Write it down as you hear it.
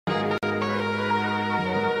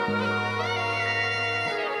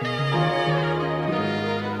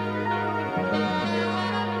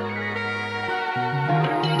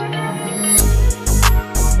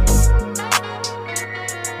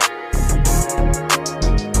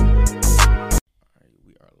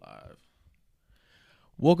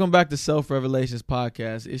Welcome back to Self Revelations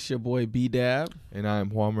Podcast. It's your boy Bdabs. And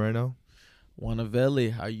I'm Juan Moreno.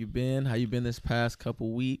 Wanavelli, how you been? How you been this past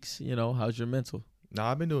couple weeks? How's your mental? No,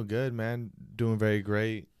 I've been doing good, man. Doing very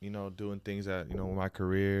great. Doing things that, with my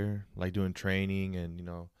career, like doing training and,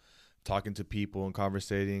 talking to people and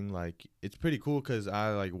conversating. Like, it's pretty cool because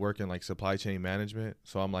I, work in, supply chain management.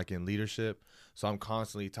 So I'm, in leadership. So I'm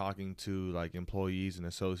constantly talking to, employees and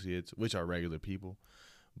associates, which are regular people.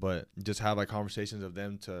 But just have, conversations of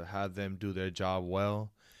them to have them do their job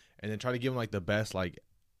well. And then try to give them, the best,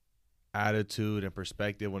 attitude and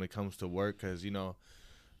perspective when it comes to work. Because,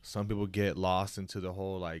 some people get lost into the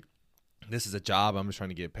whole, this is a job. I'm just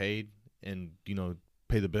trying to get paid and,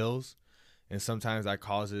 pay the bills. And sometimes that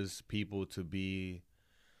causes people to be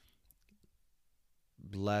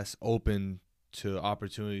less open to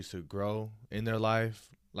opportunities to grow in their life.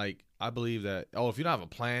 I believe that, if you don't have a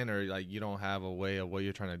plan or, you don't have a way of what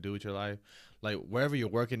you're trying to do with your life, wherever you're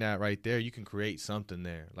working at right there, you can create something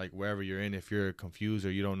there. Wherever you're in, if you're confused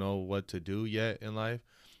or you don't know what to do yet in life.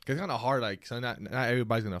 Because it's kind of hard, so not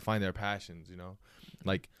everybody's going to find their passions, it's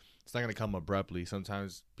not going to come abruptly.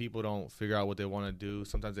 Sometimes people don't figure out what they want to do.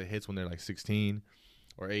 Sometimes it hits when they're 16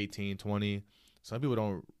 or 18, 20. Some people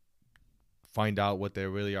don't find out what they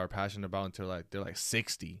really are passionate about until they're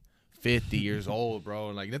 60, 50 years old, bro.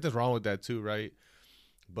 And nothing's wrong with that too, right?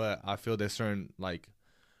 But I feel there's certain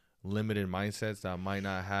limited mindsets that might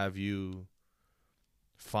not have you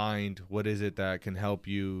find what is it that can help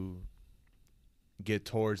you get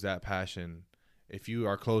towards that passion. If you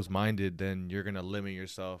are closed-minded, then you're going to limit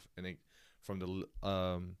yourself and from the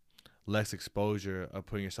less exposure of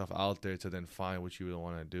putting yourself out there to then find what you really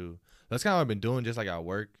want to do. That's kind of what I've been doing just at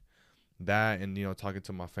work. That and, talking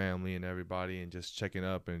to my family and everybody and just checking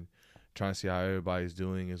up and trying to see how everybody's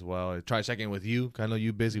doing as well. I try checking with you. I know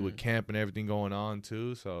you're busy with camp and everything going on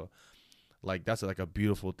too. So, that's a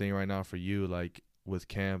beautiful thing right now for you, with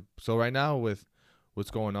camp. So right now with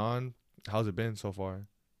what's going on, how's it been so far?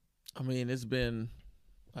 I mean, it's been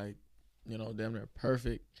damn near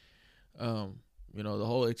perfect. The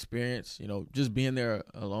whole experience, just being there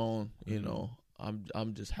alone,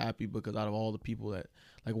 I'm just happy because out of all the people that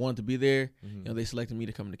wanted to be there, they selected me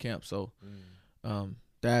to come to camp. So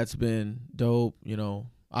that's been dope.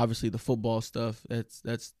 Obviously the football stuff, that's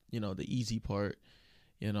the easy part,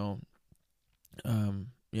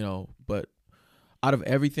 but out of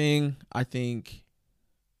everything, I think,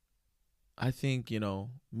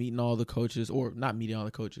 meeting all the coaches, or not meeting all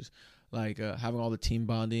the coaches, having all the team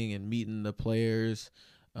bonding and meeting the players,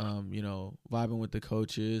 vibing with the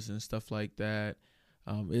coaches and stuff like that.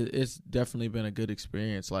 It's definitely been a good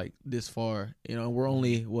experience, this far. We're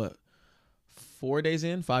only, 5 days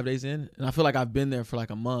in? And I feel like I've been there for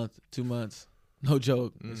a month, 2 months. No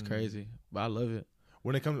joke. It's crazy, but I love it.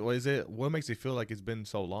 When it comes, what makes it feel like it's been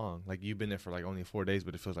so long? You've been there for only 4 days,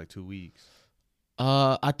 but it feels like 2 weeks.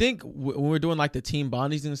 I think when we're doing the team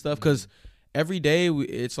bondings and stuff, because every day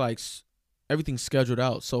it's everything's scheduled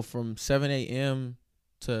out. So from 7 a.m.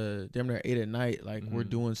 to damn near 8 at night, we're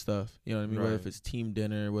doing stuff. You know what I mean? Right. Whether if it's team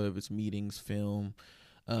dinner, whether if it's meetings, film.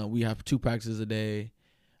 We have 2 practices a day.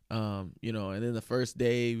 And then the first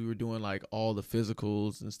day we were doing all the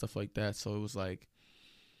physicals and stuff like that. So it was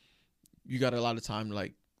you got a lot of time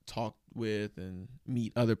to talk with and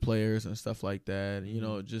meet other players and stuff like that.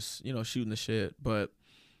 Just shooting the shit. But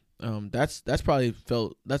that's probably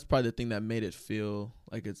the thing that made it feel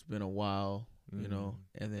like it's been a while. And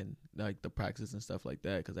then the practice and stuff like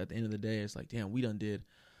that. Because at the end of the day, it's damn, we done did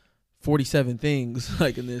 47 things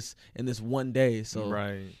in this one day. So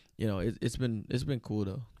right. It's been cool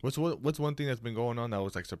though. What's one thing that's been going on that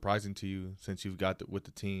was surprising to you since you've got with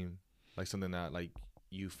the team? Something that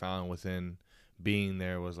you found within being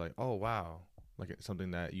there was oh wow,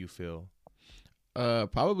 something that you feel.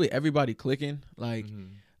 Probably everybody clicking,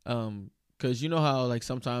 because how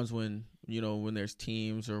sometimes when when there's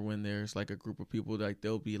teams or when there's a group of people,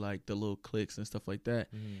 there'll be the little cliques and stuff like that.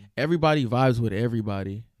 Everybody vibes with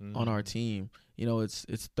everybody on our team.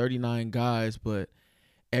 It's 39 guys, but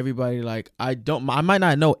everybody I might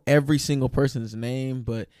not know every single person's name,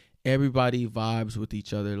 but everybody vibes with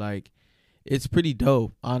each other. It's pretty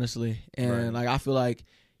dope, honestly. And right. I feel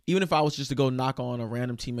even if I was just to go knock on a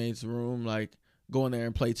random teammate's room, go in there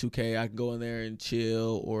and play 2K, I can go in there and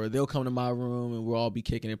chill, or they'll come to my room and we'll all be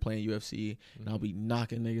kicking and playing UFC, and I'll be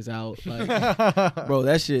knocking niggas out. Bro,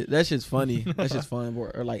 that shit's funny. That shit's fun. Or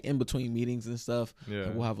in between meetings and stuff,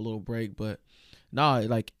 we'll have a little break. But nah,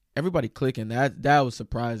 everybody clicking. That was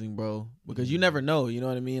surprising, bro, because you never know. You know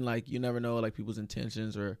what I mean? You never know people's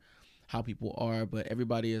intentions or how people are, but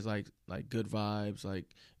everybody is like good vibes, like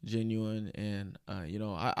genuine, and you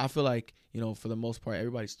know, I feel like, you know, for the most part,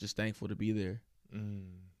 everybody's just thankful to be there.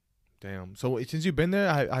 Damn. So since you've been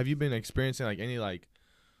there, have you been experiencing like any like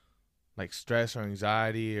stress or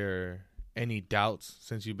anxiety or any doubts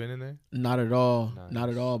since you've been in there? Not at all. Nice. Not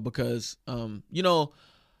at all, because you know,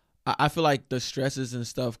 I feel like the stresses and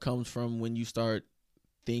stuff comes from when you start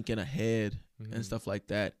thinking ahead and stuff like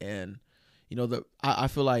that. And you know, I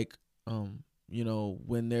feel like you know,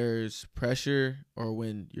 when there's pressure or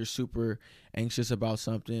when you're super anxious about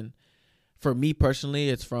something, for me personally,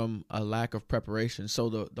 it's from a lack of preparation. So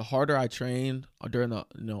the harder I trained during the,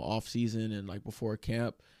 you know, off season and like before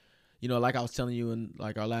camp, you know, like I was telling you in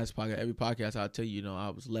like our last podcast, every podcast I'll tell you, you know, I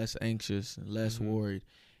was less anxious and less worried.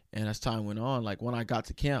 And as time went on, like when I got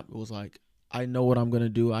to camp, it was like, I know what I'm going to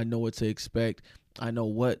do. I know what to expect. I know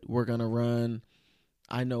what we're going to run.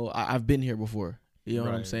 I know I've been here before. You know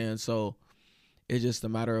what I'm saying? So it's just a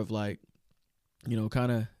matter of like, you know,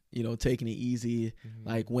 kind of, you know, taking it easy,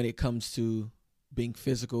 like when it comes to being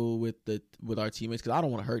physical with our teammates, because I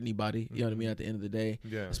don't want to hurt anybody. You know what I mean? At the end of the day,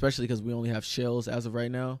 especially because we only have shells as of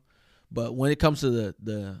right now. But when it comes to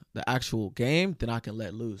the actual game, then I can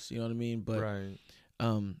let loose. You know what I mean? But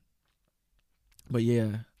but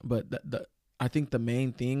yeah, but I think the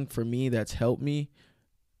main thing for me that's helped me,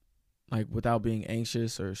 like without being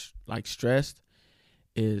anxious or like stressed,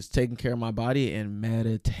 is taking care of my body and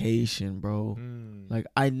meditation, bro. Like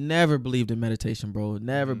I never believed in meditation, bro.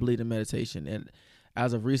 Never believed in meditation. And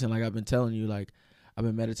as of recent, like I've been telling you, like I've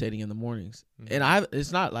been meditating in the mornings. And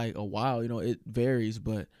it's not like a while, you know, it varies,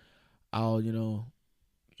 but I'll, you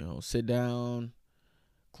know, sit down,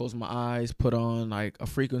 close my eyes, put on like a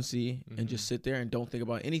frequency and just sit there and don't think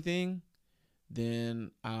about anything.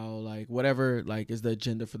 Then I'll like whatever like is the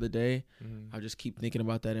agenda for the day. I'll just keep thinking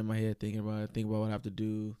about that in my head, thinking about what I have to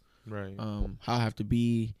do, how I have to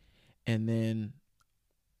be, and then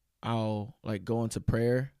I'll like go into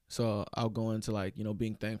prayer. So I'll go into like, you know,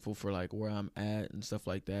 being thankful for like where I'm at and stuff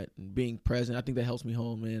like that, and being present. I think that helps me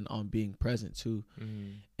home in on being present too.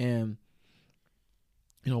 And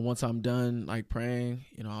you know, once I'm done like praying,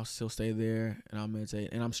 you know, I'll still stay there and I'll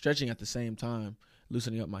meditate, and I'm stretching at the same time,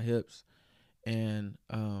 loosening up my hips. And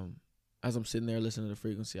as I'm sitting there listening to the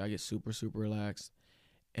frequency, I get super, super relaxed.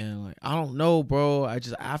 And like, I don't know, bro.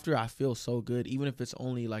 After I feel so good, even if it's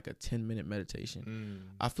only like a 10-minute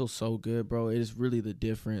meditation, I feel so good, bro. It is really the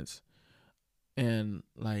difference. And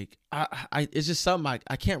like, I it's just something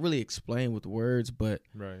I can't really explain with words, but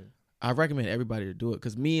I recommend everybody to do it.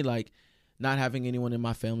 Cause me, like, not having anyone in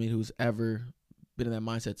my family who's ever been in that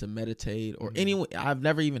mindset to meditate, or anyone, I've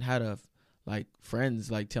never even had like friends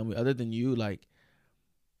like tell me, other than you, like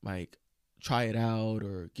try it out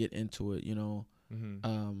or get into it, you know.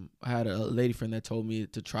 I had a lady friend that told me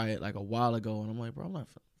to try it like a while ago, and I'm like, bro, I'm not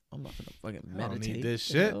gonna fucking meditate. I don't need this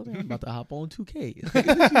shit. I'm about to hop on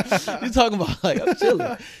 2K. You talking about like I'm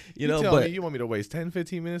chilling, you know? But you want me to waste 10,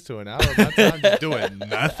 15 minutes to an hour of my time just doing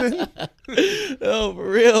nothing? No, for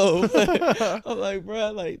real. I'm like,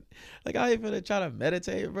 bro, like I ain't finna try to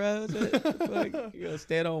meditate, bro. Like, you know,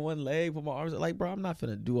 stand on one leg, put my arms like, bro, I'm not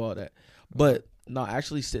finna do all that. But no,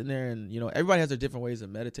 actually sitting there and, you know, everybody has their different ways of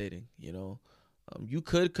meditating, you know. You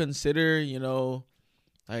could consider, you know,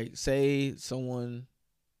 like say someone,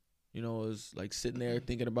 you know, is like sitting there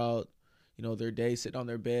thinking about, you know, their day, sitting on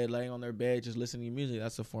their bed, laying on their bed, just listening to music.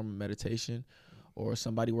 That's a form of meditation. Or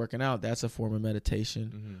somebody working out, that's a form of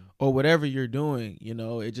meditation. Or whatever you're doing, you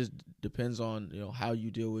know, it just depends on, you know, how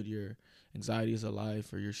you deal with your anxieties of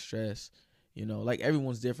life or your stress. You know, like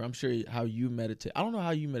everyone's different. I'm sure how you meditate, I don't know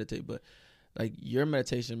how you meditate, but like your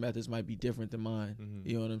meditation methods might be different than mine.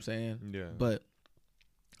 You know what I'm saying? Yeah. But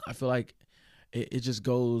I feel like it just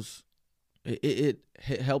goes, it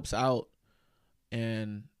helps out,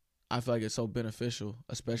 and I feel like it's so beneficial,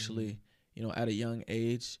 especially, you know, at a young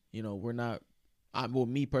age. You know,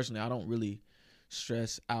 me personally, I don't really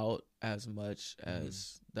stress out as much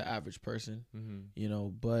as the average person, you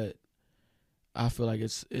know, but I feel like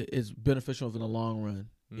it's beneficial in the long run.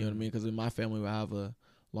 You know what I mean? Because in my family, we have a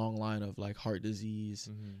long line of like heart disease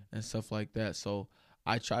and stuff like that. So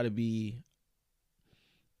I try to be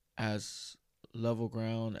as level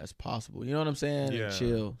ground as possible. You know what I'm saying? Yeah. And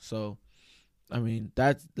chill. So, I mean,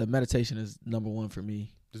 the meditation is number one for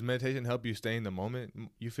me. Does meditation help you stay in the moment,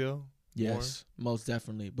 you feel? Yes, most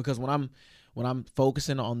definitely. Because when I'm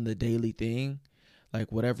focusing on the daily thing,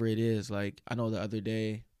 like whatever it is, like I know the other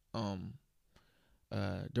day,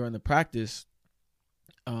 during the practice,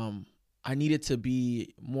 I needed to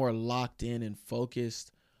be more locked in and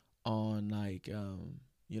focused on like,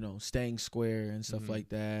 you know, staying square and stuff like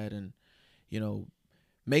that, and, you know,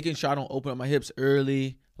 making sure I don't open up my hips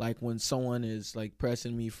early. Like when someone is like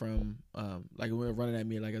pressing me from, like when they're running at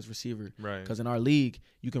me like as receiver. Right. Because in our league,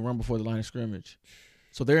 you can run before the line of scrimmage.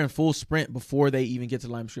 So they're in full sprint before they even get to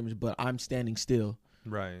the line of scrimmage, but I'm standing still.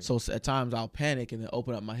 Right. So at times I'll panic and then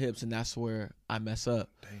open up my hips, and that's where I mess up.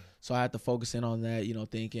 Dang. So I have to focus in on that,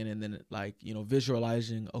 thinking, and then like,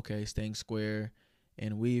 visualizing, okay, staying square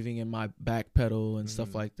and weaving in my back pedal and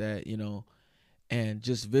stuff like that, and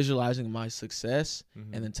just visualizing my success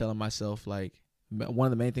and then telling myself, like, one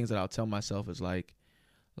of the main things that I'll tell myself is like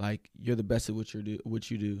you're the best at what you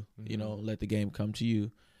do, let the game come to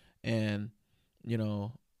you. And,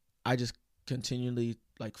 I just continually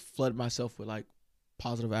like flood myself with like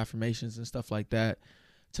positive affirmations and stuff like that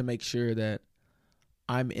to make sure that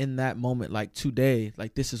I'm in that moment. Like today,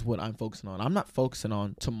 like this is what I'm focusing on. I'm not focusing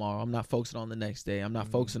on tomorrow. I'm not focusing on the next day. I'm not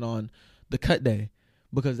focusing on the cut day,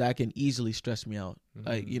 because that can easily stress me out.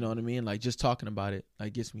 Like, you know what I mean? Like just talking about it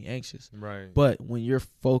like gets me anxious. Right. But when you're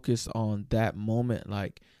focused on that moment,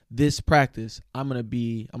 like this practice, I'm going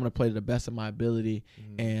to play to the best of my ability,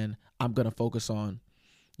 and I'm going to focus on,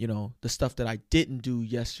 the stuff that I didn't do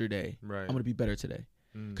yesterday. Right. I'm going to be better today.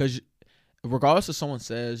 Because regardless of someone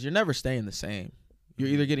says, you're never staying the same. You're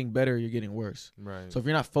either getting better or you're getting worse. Right. So if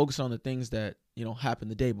you're not focused on the things that, happened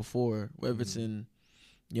the day before, whether it's in,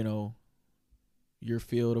 your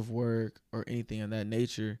field of work or anything of that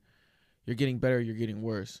nature, you're getting better, you're getting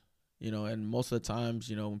worse. And most of the times,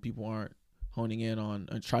 when people aren't honing in on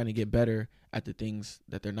trying to get better at the things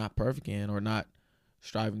that they're not perfect in or not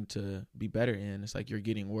striving to be better in, it's like you're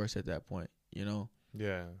getting worse at that point,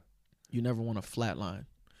 Yeah. You never want to flatline.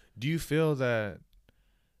 Do you feel that,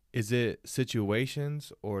 is it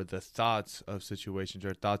situations or the thoughts of situations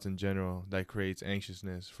or thoughts in general that creates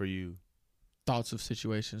anxiousness for you? Thoughts of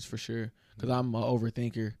situations for sure, because I'm an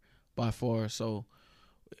overthinker by far. So,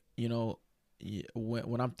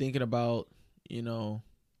 when I'm thinking about,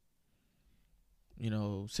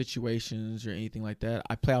 situations or anything like that,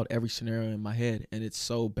 I play out every scenario in my head, and it's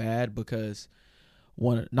so bad because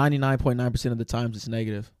 99.9% of the times it's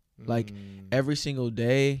negative. Like every single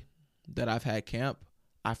day that I've had camp,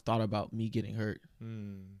 I've thought about me getting hurt,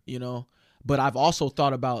 but I've also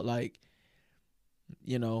thought about like,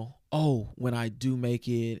 when I do make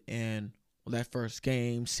it, and that first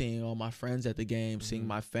game, seeing all my friends at the game, seeing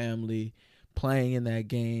my family playing in that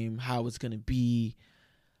game, how it's going to be.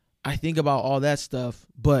 I think about all that stuff,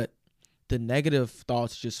 but the negative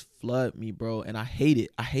thoughts just flood me, bro. And I hate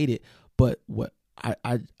it. But what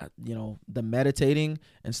I the meditating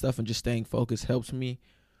and stuff and just staying focused helps me.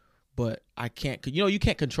 But I can't, you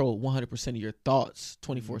can't control 100% of your thoughts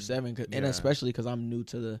 24/7. And especially because I'm new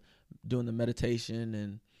to doing the meditation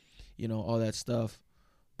and, all that stuff.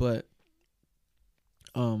 But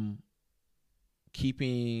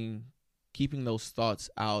keeping those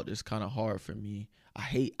thoughts out is kind of hard for me.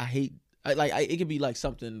 It could be like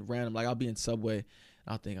something random. Like I'll be in Subway and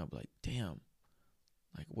I'll be like, damn,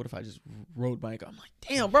 like what if I just rode my ankle? I'm like,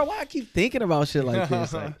 damn, bro, why I keep thinking about shit like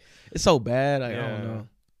this? Like it's so bad. Like, I don't know.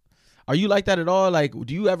 Are you like that at all? Like,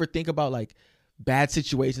 do you ever think about like bad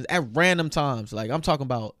situations at random times? Like I'm talking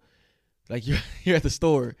about, like you're at the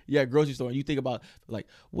store, you're at a grocery store, and you think about like,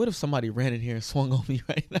 what if somebody ran in here and swung on me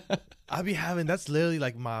right now? That's literally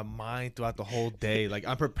like my mind throughout the whole day. Like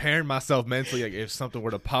I'm preparing myself mentally, like if something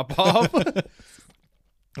were to pop off.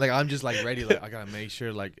 Like I'm just like ready. Like I gotta make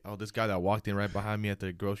sure. Like, oh, this guy that walked in right behind me at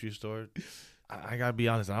the grocery store, I gotta be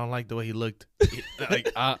honest. I don't like the way he looked.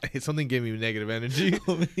 Something gave me negative energy.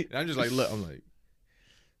 And I'm just like, look. I'm like,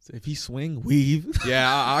 so if he swing, weave.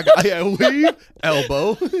 Yeah, I got weave,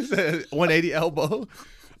 elbow, 180 elbow.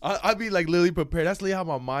 I'd be like literally prepared. That's literally how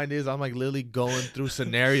my mind is. I'm like literally going through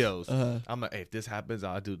scenarios. I'm like, hey, if this happens,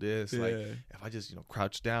 I'll do this. Yeah. Like if I just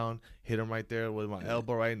crouch down, hit him right there with my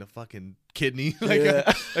elbow right in the fucking kidney. Like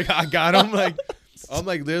I got him. Like I'm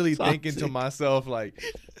like literally thinking to myself like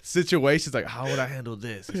situations like, how would I handle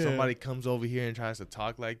this? If somebody comes over here and tries to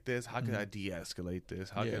talk like this, how could I de-escalate this?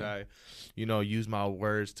 How could I, use my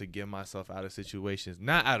words to get myself out of situations?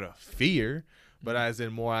 Not out of fear, but as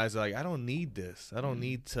in more as like, I don't need this. I don't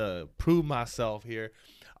need to prove myself here.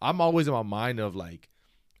 I'm always in my mind of like,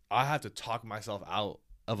 I have to talk myself out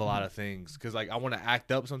of a lot of things because like I want to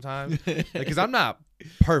act up sometimes because I'm not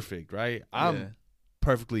perfect, right? I'm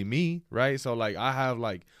perfectly me, right? So like I have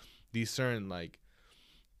like these certain like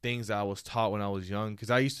things that I was taught when I was young because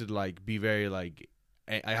I used to like be very like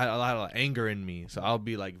I had a lot of like, anger in me, so I'll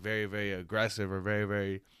be like very, very aggressive or very,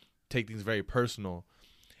 very take things very personal.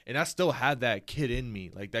 And I still have that kid in me.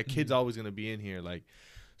 Like that kid's always gonna be in here. Like,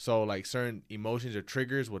 So like certain emotions or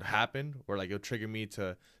triggers would happen where like it'll trigger me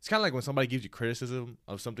to. It's kind of like when somebody gives you criticism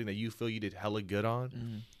of something that you feel you did hella good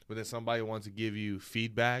on, but then somebody wants to give you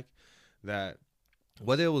feedback that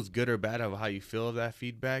whether it was good or bad of how you feel of that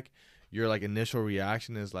feedback, your like initial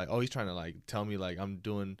reaction is like, oh, he's trying to like tell me like I'm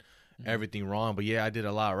doing everything wrong, but yeah, I did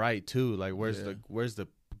a lot right too. Like where's the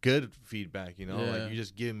good feedback? You know, like you're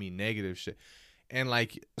just giving me negative shit. And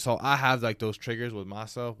like, so I have like those triggers with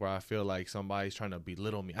myself where I feel like somebody's trying to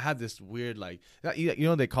belittle me. I have this weird like, you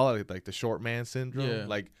know, they call it like the short man syndrome. Yeah.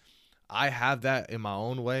 Like I have that in my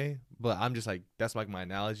own way, but I'm just like, that's like my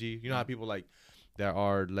analogy. You know how people like that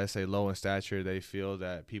are, let's say, low in stature, they feel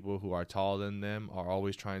that people who are taller than them are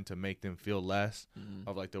always trying to make them feel less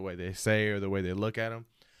of like the way they say or the way they look at them.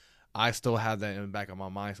 I still have that in the back of my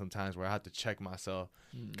mind sometimes where I have to check myself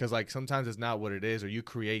because like sometimes it's not what it is, or you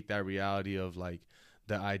create that reality of like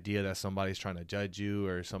the idea that somebody's trying to judge you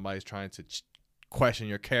or somebody's trying to question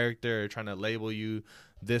your character or trying to label you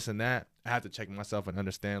this and that. I have to check myself and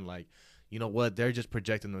understand like, you know what, they're just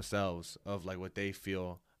projecting themselves of like what they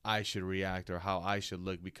feel I should react or how I should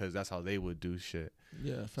look because that's how they would do shit.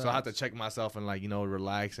 Yeah. Facts. So I have to check myself and like, you know,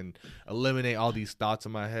 relax and eliminate all these thoughts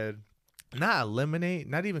in my head. Not eliminate,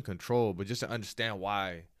 not even control, but just to understand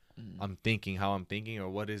why I'm thinking how I'm thinking or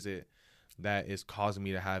what is it that is causing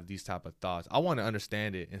me to have these type of thoughts. I want to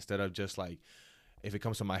understand it instead of just like, if it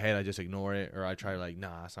comes to my head, I just ignore it or I try like,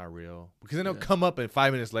 nah, it's not real. Because then it'll come up and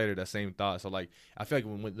 5 minutes later, that same thought. So like, I feel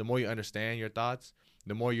like the more you understand your thoughts,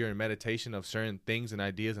 the more you're in meditation of certain things and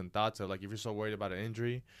ideas and thoughts of like, if you're so worried about an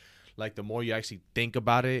injury, like the more you actually think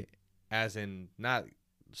about it as in not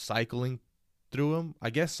cycling through them,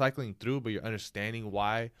 I guess cycling through, but you're understanding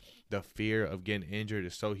why the fear of getting injured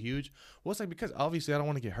is so huge. Well, it's like because obviously I don't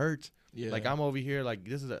want to get hurt. Yeah. Like I'm over here, like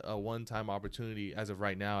this is a one-time opportunity as of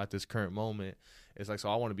right now at this current moment. It's like, so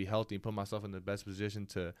I want to be healthy and put myself in the best position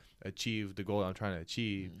to achieve the goal I'm trying to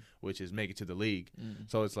achieve, which is make it to the league.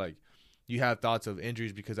 So it's like you have thoughts of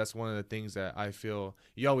injuries because that's one of the things that I feel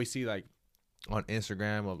you always see like on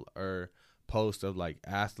Instagram or posts of like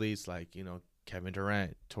athletes, like, you know, Kevin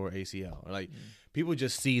Durant tore ACL or like people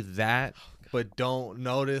just see that but don't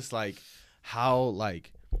notice like how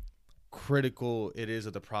like critical it is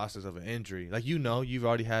of the process of an injury. Like, you know, you've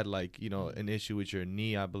already had like, you know, an issue with your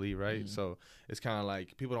knee, I believe, right? So it's kind of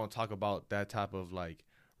like people don't talk about that type of like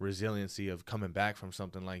resiliency of coming back from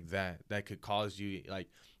something like that could cause you like,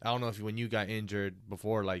 I don't know if when you got injured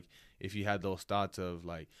before, like if you had those thoughts of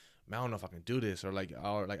like, man, I don't know if I can do this or like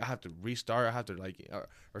I have to restart. I have to like,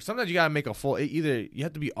 or sometimes you got to make a full, either you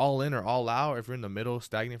have to be all in or all out. If you're in the middle,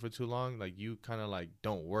 stagnant for too long, like you kind of like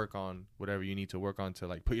don't work on whatever you need to work on to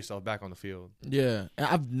like put yourself back on the field. Yeah.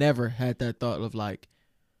 I've never had that thought of like,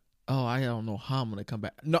 oh, I don't know how I'm going to come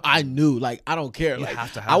back. No, I knew, like, I don't care. You like,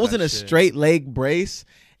 have to have I was in a shit. straight leg brace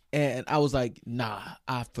and I was like, nah,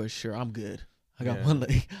 for sure, I'm good. I got one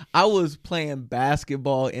leg. I was playing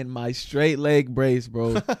basketball in my straight leg brace,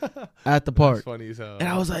 bro, at the park. That's funny as hell. And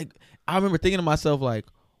I was like, I remember thinking to myself, like,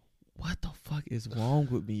 what the fuck is wrong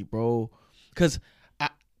with me, bro? Because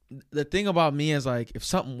the thing about me is, like, if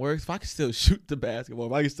something works, if I can still shoot the basketball,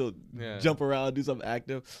 if I can still jump around, do something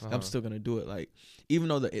active, I'm still going to do it. Like, even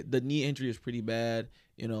though the knee injury is pretty bad,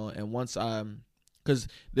 you know, and once because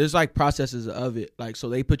there's, like, processes of it. Like, so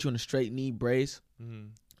they put you in a straight knee brace.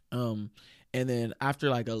 And then after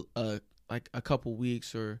like a couple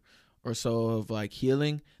weeks or so of like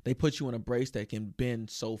healing, they put you in a brace that can bend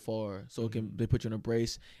so far. So they put you in a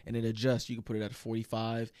brace and it adjusts. You can put it at a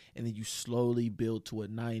 45 and then you slowly build to a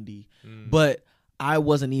 90. But I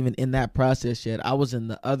wasn't even in that process yet. I was in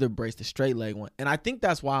the other brace, the straight leg one. And I think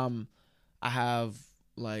that's why I have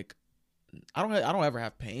like, I don't ever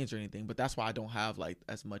have pains or anything, but that's why I don't have like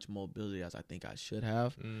as much mobility as I think I should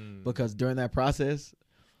have. Because during that process,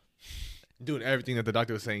 doing everything that the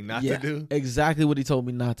doctor was saying not to do. Exactly what he told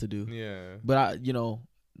me not to do. Yeah. But I, you know,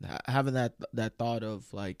 having that thought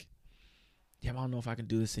of like, yeah, I don't know if I can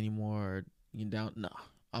do this anymore. Or, you down? Nah,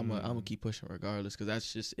 I'm gonna keep pushing regardless because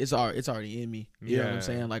that's just it's already in me. You know what I'm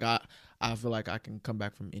saying? Like I feel like I can come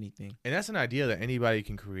back from anything. And that's an idea that anybody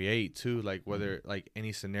can create too. Like whether like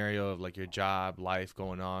any scenario of like your job, life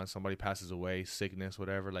going on, somebody passes away, sickness,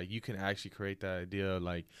 whatever. Like you can actually create that idea of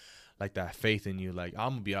like that faith in you, like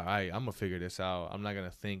I'm gonna be all right, I'm gonna figure this out. I'm not gonna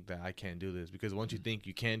think that I can't do this, because once you think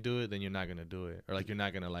you can't do it, then you're not gonna do it, or like you're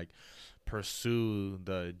not gonna like pursue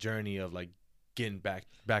the journey of like getting back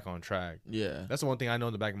on track. Yeah, that's the one thing I know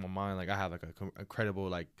in the back of my mind. Like I have like a incredible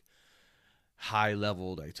like high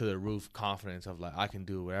level, like to the roof confidence of like I can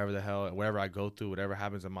do whatever the hell, whatever I go through, whatever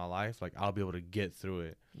happens in my life, like I'll be able to get through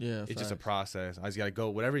it. Yeah, it's just a process. I just gotta go.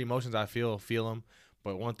 Whatever emotions I feel them.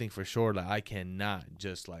 But one thing for sure, like I cannot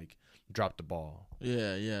just like drop the ball.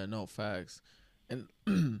 Yeah, no facts.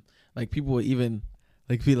 And like people would even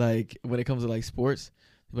like be like, when it comes to like sports,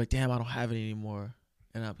 they'd be like, damn, I don't have it anymore.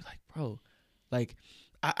 And I'd be like, bro, like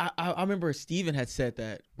I remember Steven had said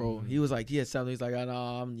that, bro. He was like, he had something. He's like, I know,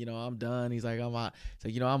 I'm done. He's like, I'm out. It's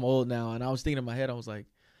like, I'm old now. And I was thinking in my head, I was like,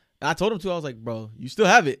 I told him too, I was like, bro, you still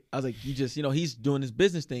have it. I was like, you just, he's doing his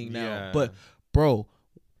business thing now. Yeah. But bro,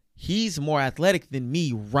 he's more athletic than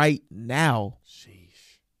me right now. Sheesh.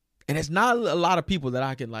 And it's not a lot of people that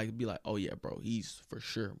I can like be like, oh yeah, bro, he's for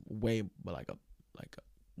sure way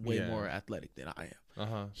more athletic than I am.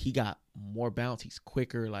 Uh-huh. He got more bounce. He's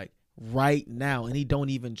quicker, like right now, and he don't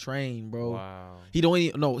even train, bro. Wow. He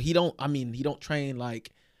don't train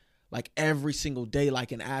like every single day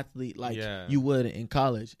like an athlete like you would in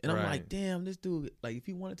college. And I'm like, damn, this dude, like if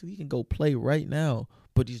he wanted to, he can go play right now.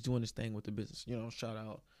 But he's doing this thing with the business. Shout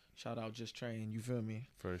out Just Train. You feel me?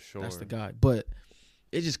 For sure. That's the guy. But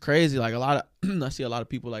it's just crazy. Like a lot of I see a lot of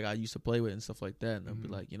people like I used to play with and stuff like that, and they'll be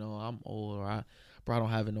like, I'm old, or I don't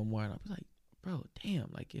have it no more. And I'll be like, bro,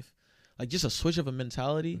 damn, like if like just a switch of a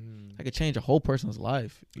mentality, I could change a whole person's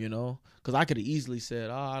life, because I could have easily said,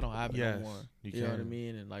 oh, I don't have it no more. You know what I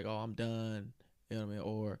mean? And like, oh, I'm done. You know what I mean?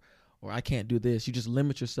 Or I can't do this. You just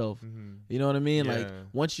limit yourself. You know what I mean? Yeah. Like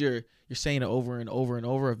once you're saying it over and over and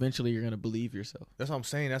over, eventually you're gonna believe yourself. That's what I'm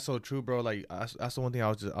saying. That's so true, bro. Like that's the one thing I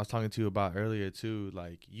was talking to you about earlier too.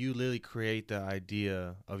 Like you literally create the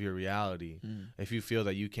idea of your reality. If you feel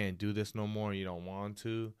that you can't do this no more, and you don't want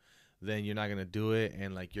to, then you're not gonna do it,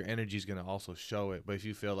 and like your energy is gonna also show it. But if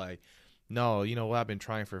you feel like, no, you know what, I've been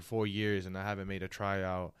trying for 4 years and I haven't made a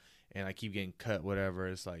tryout, and I keep getting cut, whatever,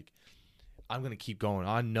 it's like, I'm going to keep going.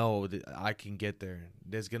 I know that I can get there.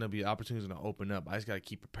 There's going to be opportunities going to open up. I just got to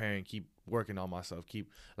keep preparing, keep working on myself,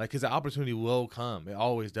 because the opportunity will come. It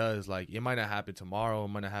always does. Like, it might not happen tomorrow. It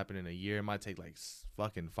might not happen in a year. It might take, like,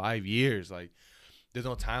 fucking 5 years. Like, there's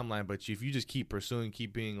no timeline. But if you just keep pursuing,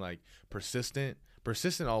 keep being, like, persistent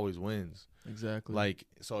always wins. Exactly. Like,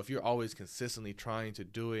 so if you're always consistently trying to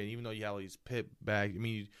do it, and even though you have all these pit back, I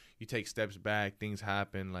mean, you take steps back, things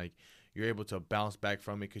happen, like, you're able to bounce back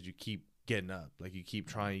from it because you keep getting up. Like you keep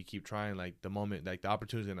trying, like the moment, like the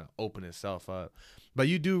opportunity is gonna open itself up. But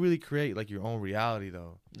you do really create like your own reality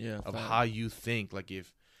though. Yeah. Of how you think. Like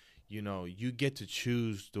if you get to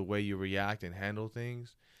choose the way you react and handle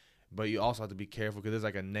things, but you also have to be careful because there's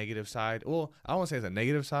like a negative side. Well, I don't want to say it's a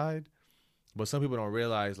negative side, but some people don't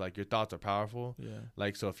realize like your thoughts are powerful. Yeah.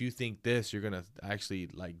 Like so if you think this, you're gonna actually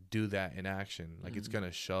like do that in action. Like it's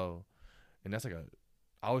gonna show. And that's like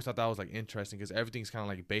I always thought that was like interesting because everything's kind of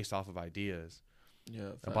like based off of ideas.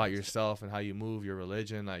 Yeah. About yourself and how you move, your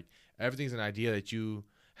religion. Like everything's an idea that you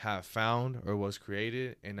have found or was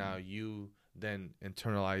created, and now you then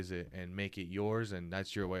internalize it and make it yours, and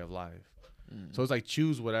that's your way of life. So it's like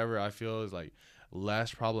choose whatever I feel is like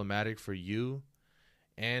less problematic for you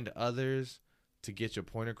and others to get your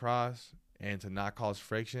point across and to not cause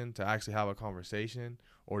friction, to actually have a conversation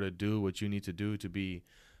or to do what you need to do to be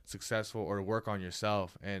successful or to work on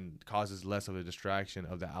yourself, and causes less of a distraction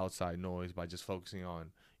of the outside noise by just focusing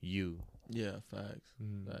on you. Yeah, facts.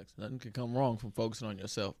 Facts. Nothing can come wrong from focusing on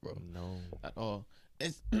yourself, bro. No. At all.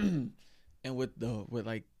 It's and with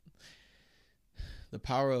like the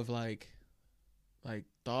power of like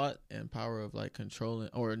thought and power of like controlling,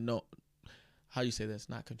 or no, how do you say this?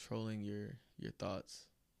 Not controlling your thoughts.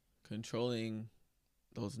 Controlling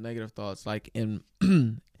those negative thoughts. Like in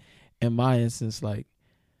my instance, like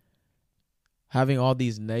having all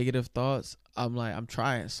these negative thoughts, I'm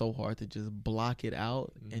trying so hard to just block it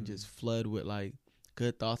out and just flood with like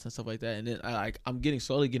good thoughts and stuff like that. And then I'm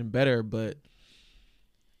slowly getting better, but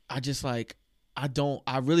I just like I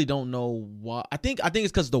really don't know why. I think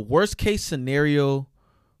it's because the worst case scenario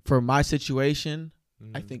for my situation,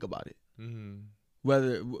 I think about it.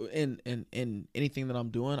 Whether in anything that I'm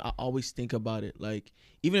doing, I always think about it. Like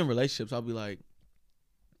even in relationships, I'll be like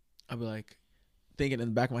thinking in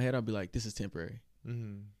the back of my head, I'll be like, this is temporary.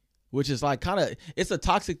 Which is like kind of, it's a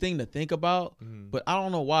toxic thing to think about, but I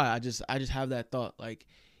don't know why. I just have that thought, like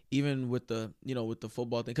even with the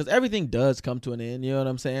football thing, because everything does come to an end, you know what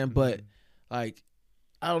I'm saying? But like,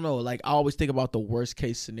 I don't know, like I always think about the worst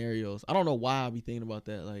case scenarios. I don't know why I be thinking about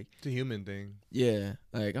that. Like it's a human thing. Yeah.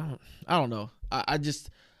 Like, I don't know. I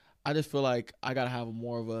just feel like I gotta have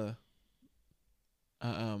more of a,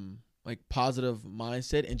 like positive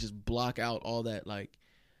mindset and just block out all that, like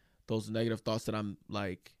those negative thoughts that I'm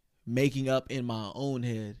like making up in my own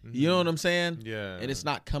head. You know what I'm saying? Yeah. And it's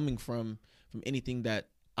not coming from anything that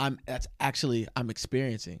I'm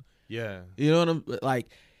experiencing. Yeah. You know what I'm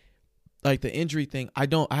like the injury thing. I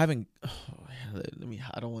haven't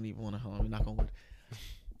I don't even want to. Let me knock on wood.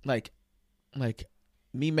 Like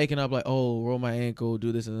me making up like, oh, roll my ankle,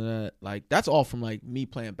 do this and that. Like that's all from like me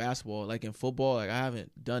playing basketball. Like in football, like I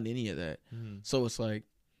haven't done any of that. So it's like,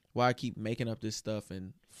 why I keep making up this stuff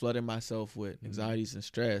and flooding myself with anxieties and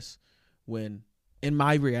stress when in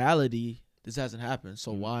my reality this hasn't happened.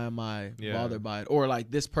 So why am I bothered by it? Or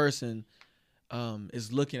like this person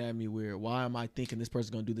is looking at me weird. Why am I thinking this person's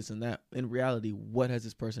gonna do this and that? In reality, what has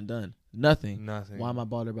this person done? Nothing. Why am I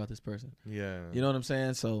bothered about this person? Yeah. You know what I'm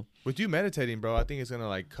saying? So with you meditating, bro, I think it's gonna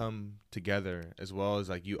like come together as well as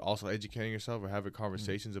like you also educating yourself or having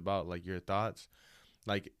conversations about like your thoughts.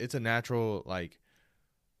 Like it's a natural like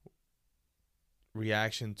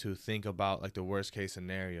reaction to think about like the worst case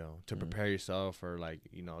scenario to prepare yourself, or like,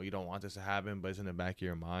 you know, you don't want this to happen, but it's in the back of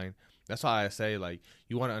your mind. That's why I say like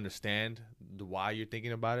you want to understand why you're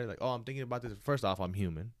thinking about it. Like, oh, I'm thinking about this. First off, I'm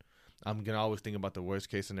human. I'm gonna always think about the worst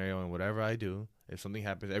case scenario, and whatever I do, if something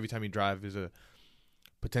happens, every time you drive, there's a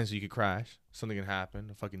potential you could crash. Something can happen.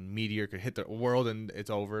 A fucking meteor could hit the world and it's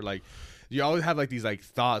over. Like you always have like these like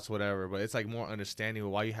thoughts, whatever. But it's like more understanding of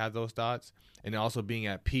why you have those thoughts, and also being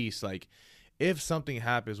at peace. Like if something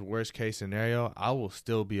happens, worst case scenario, I will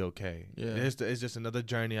still be okay. Yeah. It's just another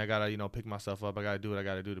journey. I gotta, you know, pick myself up. I gotta do what I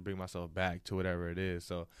gotta do to bring myself back to whatever it is.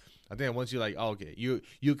 So I think once you're like, oh, okay, you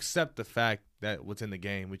accept the fact that what's in the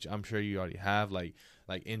game, which I'm sure you already have, like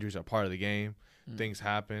injuries are part of the game. Things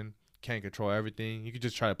happen. Can't control everything. You can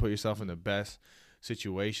just try to put yourself in the best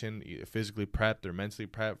situation, either physically prepped or mentally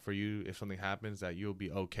prepped for you. If something happens, that you'll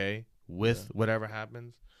be okay with whatever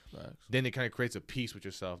happens. Facts. Then it kind of creates a peace with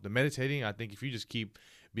yourself. The meditating, I think if you just keep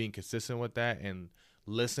being consistent with that and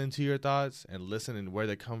listen to your thoughts and listen and where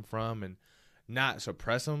they come from and not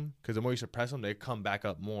suppress them, because the more you suppress them, they come back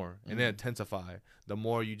up more and then intensify. The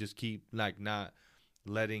more you just keep like not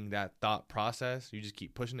letting that thought process, you just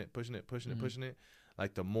keep pushing it.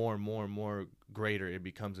 Like the more and more greater it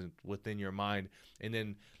becomes within your mind. And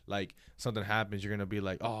then like something happens, you're going to be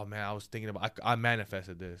like, oh man, I was thinking about, I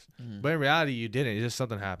manifested this. But in reality, you didn't. It just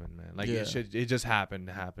something happened, man. Like it just happened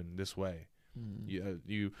to happen this way.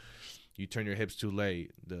 You turn your hips too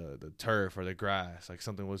late, the turf or the grass, like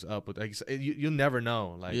something was up with, like you'll never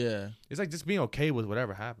know. Like it's like just being okay with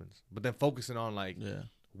whatever happens, but then focusing on like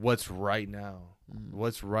what's right now,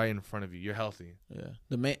 what's right in front of you. You're healthy.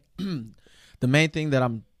 The main thing that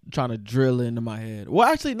I'm trying to drill into my head, well,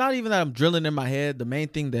 actually not even that I'm drilling in my head, the main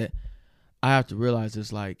thing that I have to realize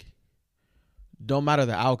is like, don't matter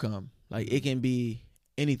the outcome. Like it can be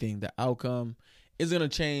anything. The outcome is going to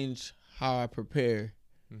change how I prepare.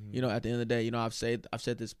 You know, at the end of the day, you know, I've said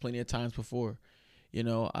this plenty of times before. You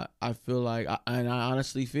know, I feel like, and I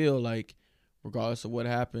honestly feel like regardless of what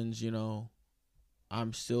happens, you know,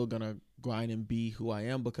 I'm still going to grind and be who I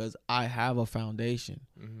am because I have a foundation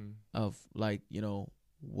of like, you know,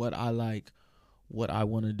 what I like, what I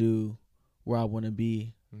want to do, where I want to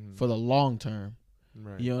be for the long term.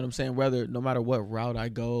 Right. You know what I'm saying? No matter what route I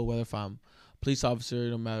go, whether if I'm a police officer,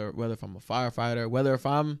 no matter whether if I'm a firefighter, whether if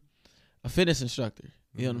I'm a fitness instructor,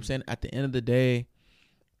 you know what I'm saying? At the end of the day,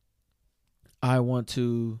 I want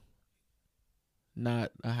to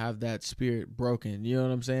not have that spirit broken. You know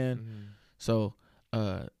what I'm saying? So,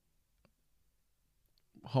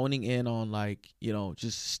 honing in on like, you know,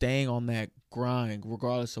 just staying on that grind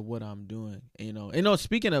regardless of what I'm doing. You know,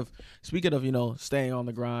 speaking of, you know, staying on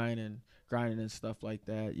the grind and grinding and stuff like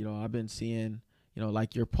that, you know, I've been seeing, you know,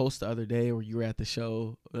 like your post the other day where you were at the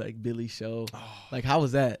show, like Billy's show. Like, how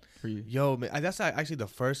was that for you? Yo, man, that's actually the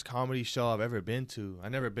first comedy show I've ever been to. I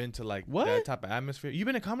never been to like that type of atmosphere. You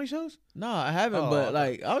been to comedy shows? No, I haven't. But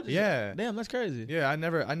like, I was just, damn, that's crazy. Yeah, I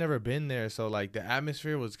never been there. So like, the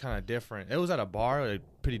atmosphere was kind of different. It was at a bar, a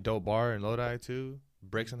pretty dope bar in Lodi too,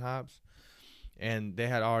 Bricks and Hops. And they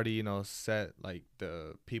had already, you know, set like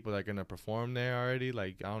the people that are gonna perform there already.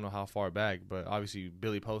 Like, I don't know how far back, but obviously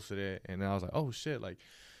Billy posted it, and then I was like, oh shit, like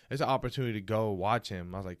it's an opportunity to go watch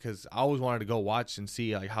him. I was like, because I always wanted to go watch and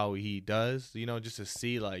see like how he does, you know, just to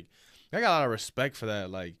see. Like, I got a lot of respect for that.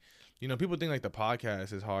 Like, you know, people think like the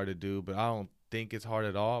podcast is hard to do, but I don't think it's hard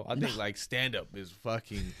at all. I think like stand up is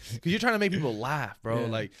fucking, because you're trying to make people laugh, bro.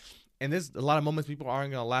 Like. And there's a lot of moments people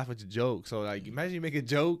aren't gonna laugh at your joke. So like, imagine you make a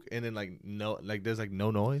joke and then like there's like no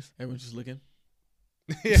noise. Everyone's just looking.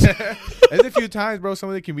 Yeah, there's a few times, bro. Some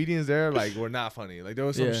of the comedians there like were not funny. Like there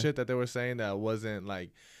was some shit that they were saying that wasn't like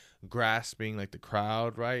grasping like the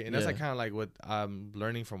crowd, right? And that's like kind of like what I'm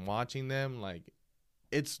learning from watching them. Like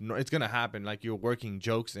it's gonna happen. Like you're working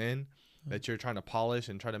jokes in that you're trying to polish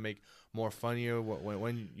and try to make more funnier.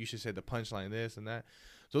 When you should say the punchline, this and that.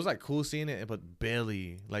 So it was like cool seeing it, but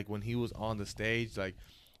Billy, like when he was on the stage, like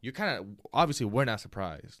you're kind of, obviously we're not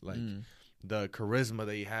surprised. Like the charisma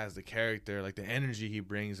that he has, the character, like the energy he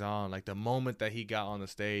brings on, like the moment that he got on the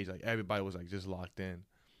stage, like everybody was like just locked in,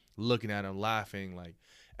 looking at him, laughing. Like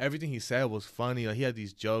everything he said was funny. Like he had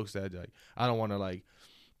these jokes that like I don't want to like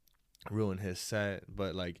ruin his set,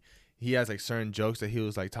 but like he has like certain jokes that he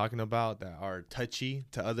was like talking about that are touchy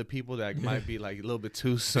to other people that might be like a little bit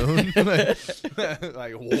too soon,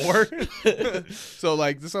 like war. So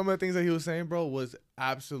like some of the things that he was saying, bro, was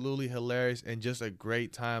absolutely hilarious and just a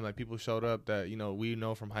great time. Like people showed up that, you know, we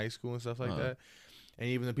know from high school and stuff like that. And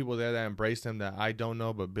even the people there that embraced him that I don't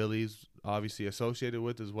know, but Billy's obviously associated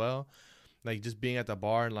with as well. Like just being at the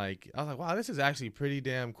bar and like, I was like, wow, this is actually pretty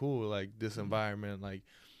damn cool. Like this environment, like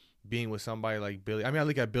being with somebody like Billy. I mean, I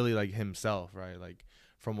look at Billy like himself, right? Like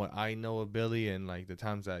from what I know of Billy and like the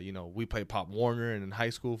times that, you know, we played Pop Warner and in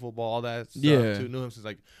high school football, all that stuff too. Knew him since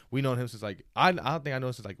like, we known him since like, I don't think I know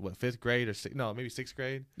him since like what, 5th grade or maybe 6th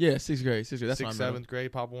grade. Yeah, 6th grade. That's 6th, 7th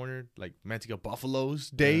grade, Pop Warner, like Manteca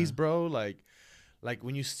Buffaloes days, bro. Like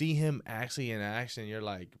when you see him actually in action, you're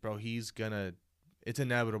like, bro, it's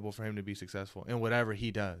inevitable for him to be successful in whatever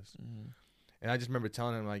he does. Mm-hmm. And I just remember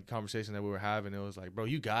telling him, like, conversation that we were having, it was like, bro,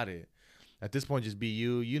 you got it. At this point, just be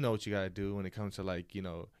you. You know what you got to do when it comes to, like, you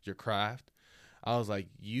know, your craft. I was like,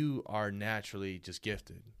 you are naturally just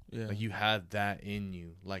gifted. Yeah. Like, you have that in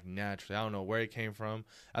you, like, naturally. I don't know where it came from.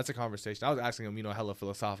 That's a conversation. I was asking him, you know, hella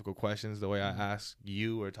philosophical questions the way I ask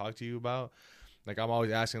you or talk to you about. Like, I'm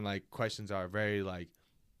always asking, like, questions that are very, like,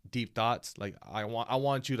 deep thoughts. Like, I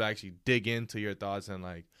want you to actually dig into your thoughts and,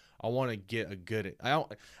 like, I want to get a good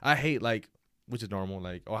 – I hate, like – which is normal,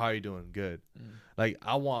 like, oh, how are you doing? Good. Like,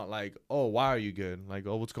 I want, like, oh, why are you good? Like,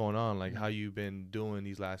 oh, what's going on? Like, how you been doing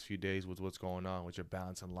these last few days with what's going on with your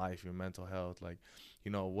balance in life, your mental health? Like,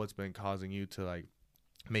 you know, what's been causing you to, like,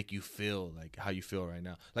 make you feel, like, how you feel right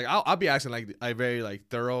now? Like, I'll be asking, like, very, like,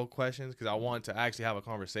 thorough questions because I want to actually have a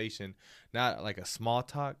conversation, not, like, a small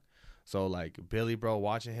talk. So, like, Billy, bro,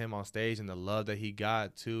 watching him on stage and the love that he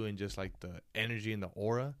got, too, and just, like, the energy and the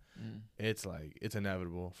aura, it's, like, it's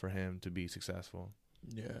inevitable for him to be successful.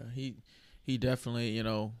 Yeah, he definitely, you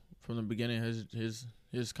know, from the beginning of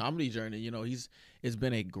his comedy journey, you know, it's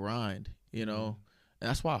been a grind, you know. And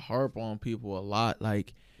that's why I harp on people a lot.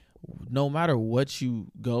 Like, no matter what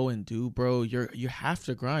you go and do, bro, you have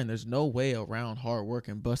to grind. There's no way around hard work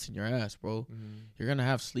and busting your ass, bro. You're going to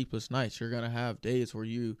have sleepless nights. You're going to have days where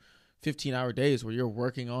 15-hour days where you're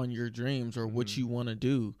working on your dreams or what you want to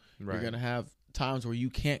do. Right. You're going to have times where you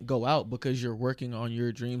can't go out because you're working on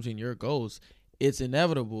your dreams and your goals. It's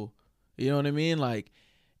inevitable. You know what I mean? Like,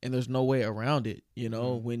 and there's no way around it. You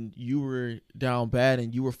know, when you were down bad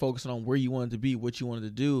and you were focusing on where you wanted to be, what you wanted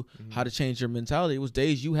to do, how to change your mentality, it was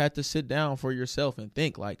days you had to sit down for yourself and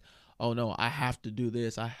think like, oh no, I have to do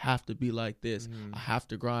this. I have to be like this. I have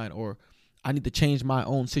to grind, or I need to change my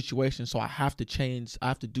own situation. So I have to change. I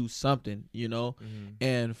have to do something, you know?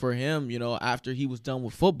 And for him, you know, after he was done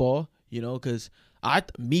with football, you know, because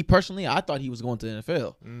me personally, I thought he was going to the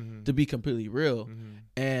NFL, to be completely real.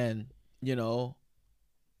 And, you know,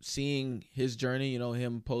 seeing his journey, you know,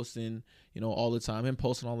 him posting, you know, all the time,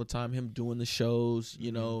 him doing the shows,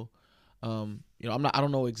 you know, you know, I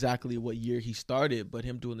don't know exactly what year he started, but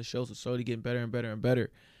him doing the shows was slowly getting better and better and better.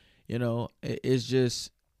 You know, it's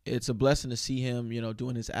a blessing to see him, you know,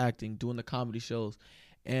 doing his acting, doing the comedy shows.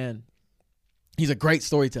 And he's a great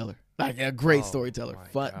storyteller, like a great storyteller.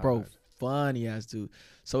 Funny ass dude.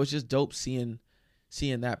 So it's just dope seeing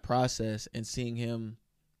that process and seeing him,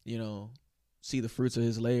 you know, see the fruits of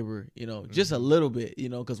his labor, you know, just a little bit, you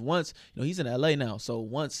know, because once, you know, he's in LA now. So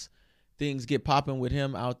once things get popping with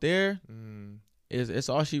him out there, it's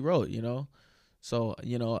all she wrote, you know. So,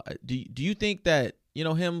 you know, do you think that, you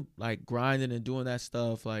know, him like grinding and doing that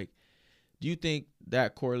stuff, like, do you think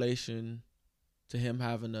that correlation to him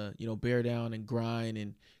having to, you know, bear down and grind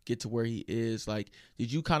and get to where he is, like,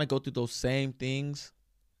 did you kind of go through those same things,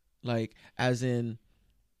 like, as in,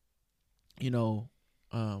 you know,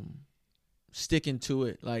 sticking to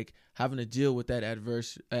it, like having to deal with that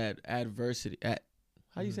adversity, how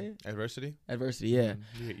do you say it? Adversity, yeah.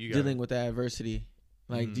 You dealing with that adversity.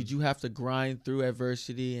 Like, did you have to grind through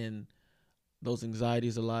adversity and those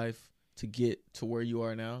anxieties of life to get to where you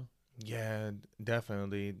are now? Yeah,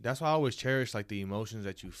 definitely. That's why I always cherish, like, the emotions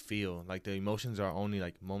that you feel. Like, the emotions are only,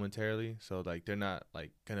 like, momentarily. So, like, they're not,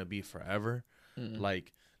 like, going to be forever.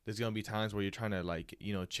 Like, there's going to be times where you're trying to, like,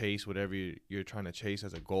 you know, chase whatever you're trying to chase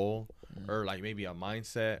as a goal. Or, like, maybe a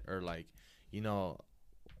mindset. Or, like, you know,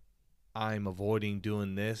 I'm avoiding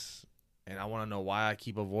doing this. And I want to know why I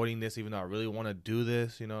keep avoiding this, even though I really want to do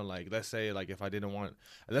this. You know, like, let's say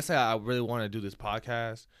I really want to do this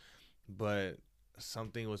podcast, but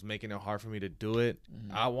something was making it hard for me to do it.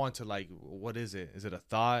 I want to, like, what is it? Is it a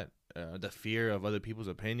thought? The fear of other people's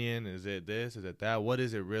opinion? Is it this? Is it that? What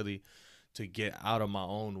is it really to get out of my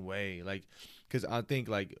own way? Like, because I think,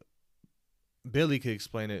 like, Billy could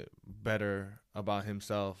explain it better about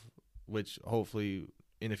himself, which hopefully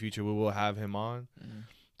in the future we will have him on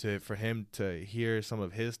for him to hear some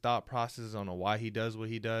of his thought processes on why he does what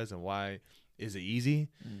he does and why. Is it easy?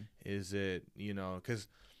 Is it, you know, because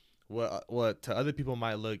what to other people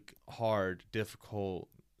might look hard, difficult,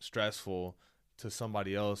 stressful, to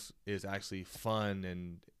somebody else is actually fun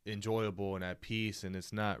and enjoyable and at peace, and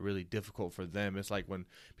it's not really difficult for them. It's like when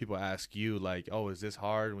people ask you, like, oh, is this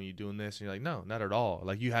hard when you're doing this? And you're like, no, not at all.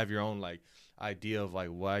 Like, you have your own, like, idea of, like,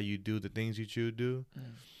 why you do the things you choose to do.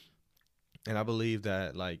 And I believe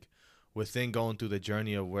that, like, within going through the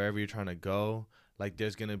journey of wherever you're trying to go, like,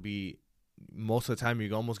 there's going to be, most of the time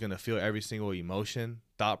you're almost going to feel every single emotion,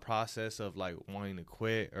 thought process of, like, wanting to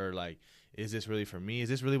quit, or, like, is this really for me? Is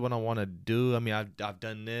this really what I want to do? I mean, I've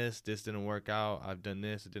done this didn't work out. I've done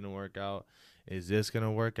this, it didn't work out. Is this going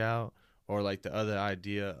to work out? Or, like, the other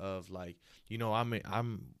idea of, like, you know, I'm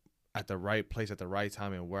at the right place at the right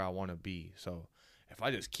time and where I want to be. So if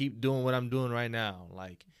I just keep doing what I'm doing right now,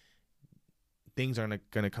 like, things are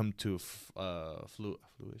going to come to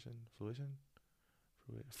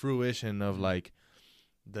fruition of, like,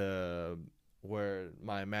 where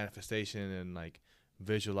my manifestation and, like,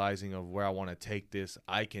 visualizing of where I want to take this,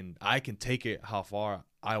 I can take it how far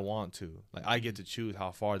I want to. Like, I get to choose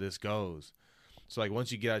how far this goes. So, like,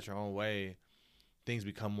 once you get out your own way, things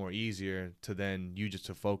become more easier to then you just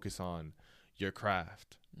to focus on your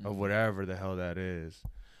craft of whatever the hell that is.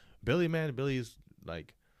 Billy's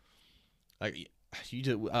like you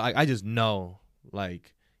just, I just know,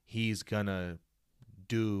 like, he's gonna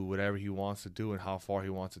do whatever he wants to do and how far he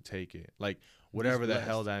wants to take it. Like, whatever the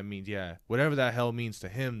hell that means. Yeah. Whatever that hell means to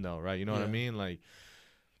him, though, right? You know what I mean? Like,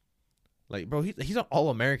 bro, he's an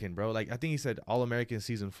All-American, bro. Like, I think he said All-American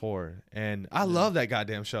season 4. And I love that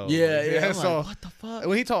goddamn show. Yeah. So, like, what the fuck?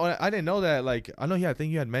 When he talked, I didn't know that. Like, I know, I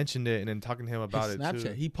think you had mentioned it and then talking to him about His it, Snapchat.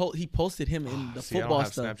 too. He posted him in the football I don't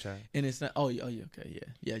have stuff. Snapchat. And it's not, yeah, okay,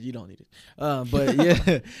 yeah, you don't need it. But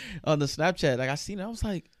yeah, on the Snapchat, like, I seen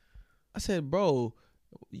it, I said, bro,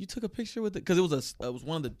 you took a picture with it, because it was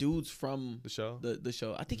one of the dudes from The show? The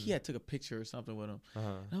show. I think he had took a picture or something with him.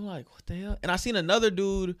 And I'm like, what the hell? And I seen another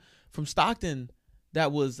dude from Stockton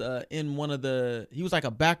that was in one of he was like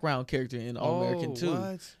a background character in All American too.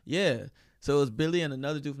 What? Yeah. So it was Billy and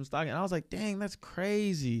another dude from Stockton. And I was like, dang, that's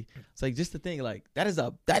crazy. It's like, just to think, like, that is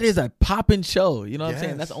a popping show. You know what I'm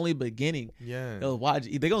saying? That's only the beginning. Yeah. They'll watch.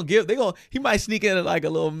 He might sneak in like a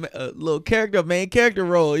little character, main character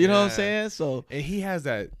role. You know what I'm saying? So, and he has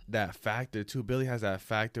that factor too. Billy has that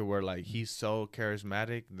factor where, like, he's so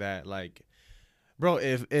charismatic that, like, bro,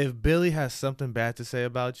 if Billy has something bad to say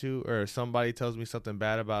about you, or somebody tells me something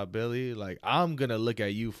bad about Billy, like, I'm gonna look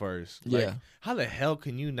at you first. Like, yeah. How the hell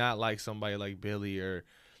can you not like somebody like Billy? Or,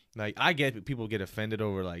 like, I get people get offended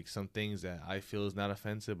over, like, some things that I feel is not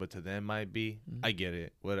offensive, but to them might be. I get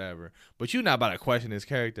it, whatever. But you're not about to question his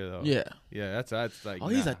character, though. Yeah. Yeah, that's like. Oh,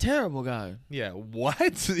 he's a terrible guy. Yeah.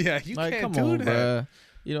 What? Yeah, you like, can't come do on, that. Bruh.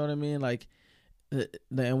 You know what I mean? Like,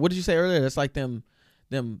 and what did you say earlier? It's like them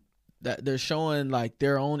that they're showing, like,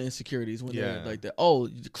 their own insecurities when they're like,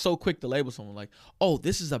 so quick to label someone like, oh,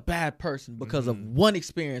 this is a bad person because of one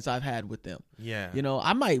experience I've had with them. Yeah. You know,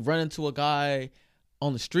 I might run into a guy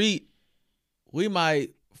on the street, we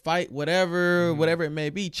might fight, whatever it may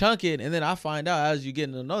be, chunk it, and then I find out as you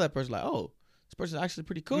getting to know that person, like, oh, this person's actually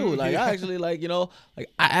pretty cool. Like, I actually, like, you know, like,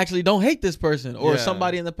 I actually don't hate this person. Or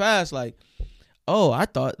somebody in the past, like, oh, I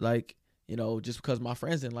thought, like, you know, just because my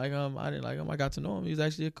friends didn't like him, I didn't like him, I got to know him. He was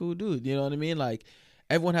actually a cool dude. You know what I mean? Like,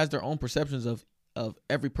 everyone has their own perceptions of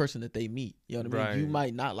every person that they meet. You know what I mean? You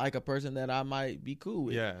might not like a person that I might be cool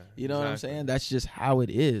with. Yeah. You know what I'm saying? That's just how it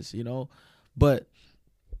is, you know? But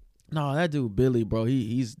no, that dude Billy, bro,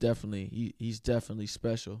 he's definitely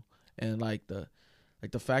special. And like the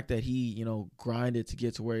fact that he, you know, grinded to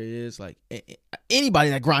get to where he is, like, anybody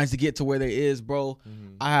that grinds to get to where they is, bro,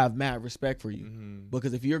 I have mad respect for you.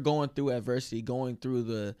 Because if you're going through adversity, going through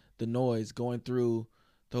the noise, going through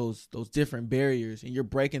those different barriers, and you're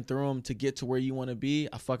breaking through them to get to where you want to be,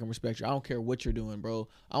 I fucking respect you. I don't care what you're doing, bro.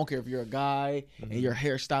 I don't care if you're a guy and you're a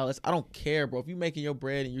hairstylist. I don't care, bro. If you're making your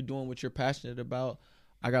bread and you're doing what you're passionate about,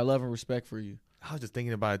 I got love and respect for you. I was just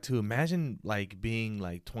thinking about it too. Imagine, like, being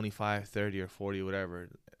like 25, 30 or 40, whatever,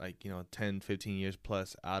 like, you know, 10, 15 years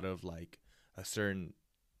plus out of, like, a certain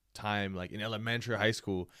time, like in elementary or high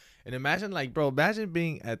school. And imagine, like, bro, imagine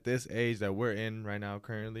being at this age that we're in right now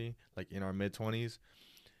currently, like in our mid-20s,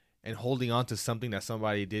 and holding on to something that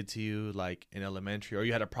somebody did to you, like in elementary, or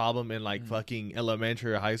you had a problem in like fucking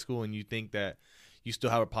elementary or high school, and you think that you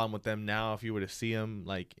still have a problem with them now if you were to see them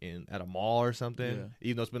like at a mall or something,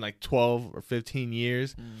 even though it's been like 12 or 15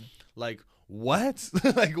 years. Like, what?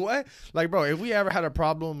 Like, what? Like, bro, if we ever had a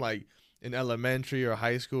problem like in elementary or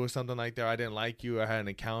high school or something like that, I didn't like you, I had an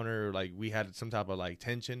encounter, or like we had some type of like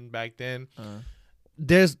tension back then,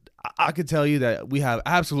 I could tell you that we have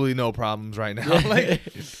absolutely no problems right now. Like,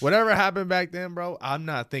 whatever happened back then, bro, I'm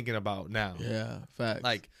not thinking about now. Yeah, facts.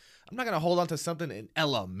 Like, I'm not gonna hold on to something in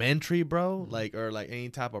elementary, bro. Like, or like any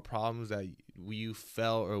type of problems that you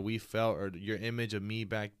felt or we felt, or your image of me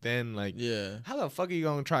back then. Like, how the fuck are you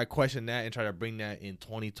gonna try to question that and try to bring that in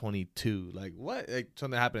 2022? Like, what? Like,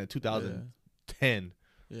 something happened in 2010.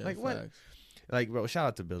 Yeah, like, facts. what? Like, bro, shout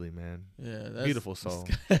out to Billy, man. Yeah, that's beautiful soul.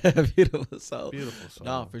 Beautiful soul. Beautiful soul.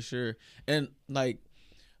 Nah, for sure. And like,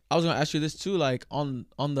 I was gonna ask you this too. Like, on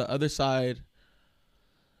the other side,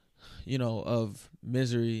 you know, of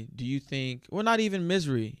misery, do you think, well, not even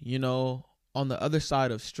misery, you know, on the other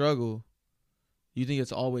side of struggle, you think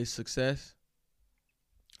it's always success?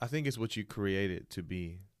 I think it's what you create it to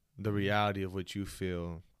be. The reality of what you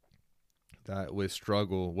feel that with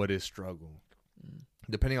struggle, what is struggle?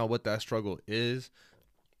 Depending on what that struggle is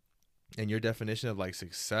and your definition of like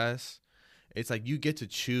success, it's like you get to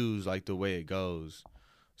choose like the way it goes.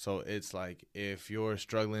 So it's like if you're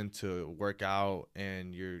struggling to work out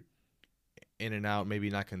and you're in and out, maybe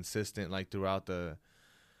not consistent like throughout the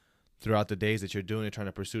days that you're doing it, trying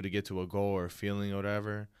to pursue to get to a goal or a feeling or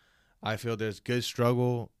whatever, I feel there's good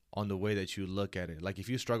struggle on the way that you look at it. Like if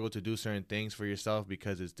you struggle to do certain things for yourself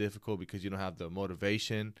because it's difficult, because you don't have the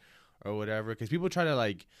motivation or whatever, because people try to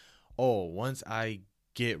like, oh, once I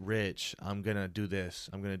get rich, I'm gonna do this,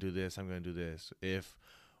 I'm gonna do this, I'm gonna do this. If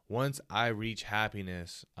once I reach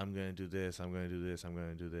happiness, I'm gonna do this, I'm gonna do this, I'm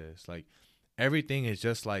gonna do this. Like everything is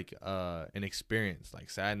just like an experience, like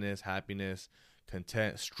sadness, happiness,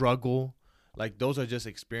 content, struggle. Like those are just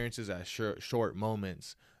experiences at short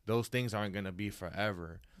moments. Those things aren't gonna be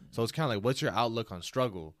forever. So it's kind of like, what's your outlook on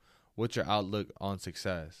struggle? What's your outlook on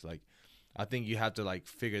success? Like, I think you have to like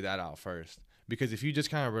figure that out first, because if you just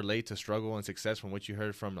kind of relate to struggle and success from what you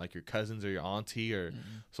heard from like your cousins or your auntie or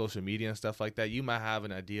social media and stuff like that, you might have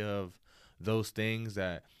an idea of those things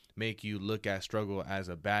that make you look at struggle as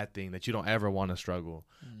a bad thing, that you don't ever want to struggle,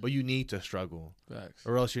 but you need to struggle. Facts.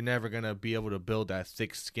 Or else you're never going to be able to build that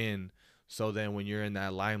thick skin. So then when you're in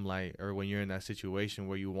that limelight or when you're in that situation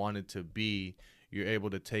where you wanted to be, you're able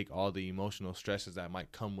to take all the emotional stresses that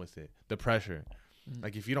might come with it, the pressure.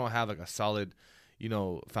 Like if you don't have like a solid, you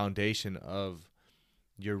know, foundation of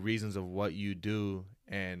your reasons of what you do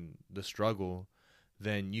and the struggle,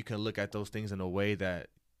 then you can look at those things in a way that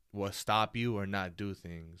will stop you or not do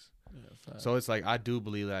things. Yeah, so it's like, I do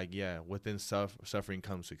believe like, yeah, within suffering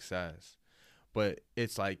comes success, but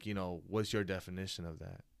it's like, you know, what's your definition of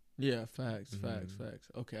that? Yeah, facts.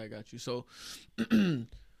 Okay, I got you. So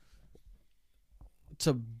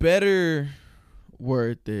to better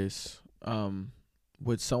word this,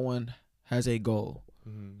 when someone has a goal,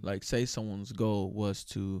 like say someone's goal was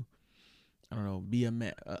to, I don't know, be a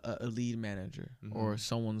lead manager, or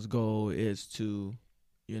someone's goal is to,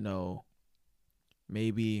 you know,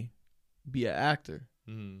 maybe be an actor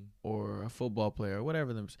or a football player or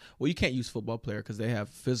whatever them. Well, you can't use football player because they have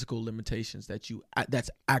physical limitations that's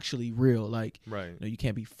actually real. Like, right. You know, you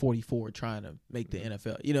can't be 44 trying to make the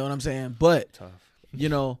NFL. You know what I'm saying? But tough. You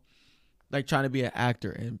know, like trying to be an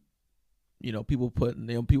actor, and you know, people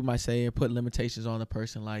might say or put limitations on the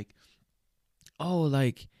person, like, oh,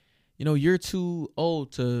 like, you know, you're too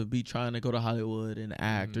old to be trying to go to Hollywood and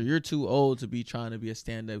act, or you're too old to be trying to be a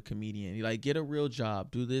stand-up comedian. You like, get a real job,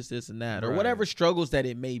 do this and that, or whatever struggles that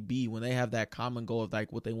it may be when they have that common goal of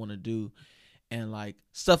like what they want to do, and like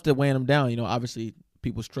stuff that weighing them down. You know, obviously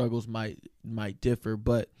people's struggles might differ,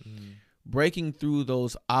 but breaking through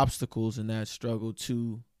those obstacles and that struggle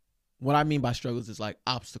to, what I mean by struggles is like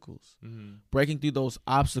obstacles, breaking through those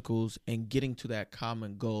obstacles and getting to that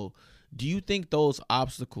common goal. Do you think those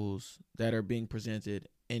obstacles that are being presented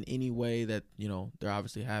in any way that, you know, they're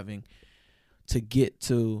obviously having to get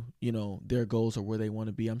to, you know, their goals or where they want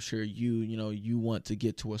to be? I'm sure you want to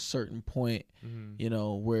get to a certain point, you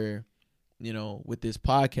know, where, you know, with this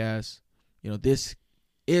podcast, you know, this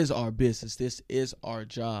is our business. This is our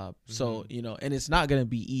job. So, you know, and it's not going to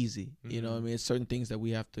be easy. You know what I mean? It's certain things that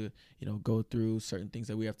we have to, you know, go through, certain things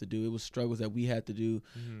that we have to do. It was struggles that we had to do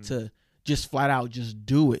to just flat out just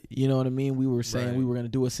do it. You know what I mean? We were saying we were going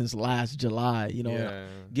to do it since last July, you know,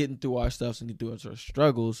 getting through our stuff and getting through our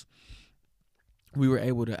struggles. We were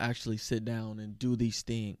able to actually sit down and do these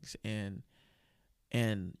things. And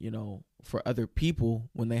And, for other people,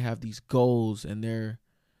 when they have these goals and they're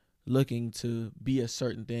looking to be a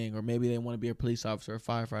certain thing, or maybe they want to be a police officer, a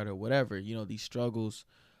firefighter, or whatever, these struggles,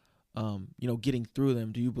 getting through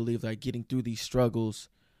them, do you believe that getting through these struggles,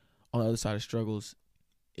 on the other side of struggles,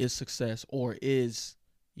 is success, or is,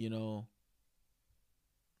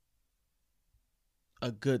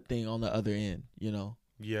 a good thing on the other end,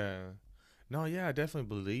 Yeah. No, yeah, I definitely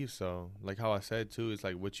believe so. Like how I said too, it's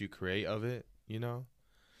like what you create of it,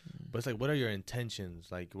 But it's like, what are your intentions?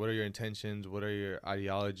 Like, what are your intentions? What are your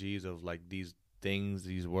ideologies of like these things,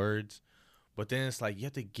 these words? But then it's like, you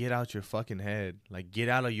have to get out your fucking head. Like, get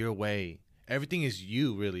out of your way. Everything is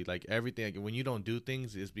you, really. Like, everything. Like, when you don't do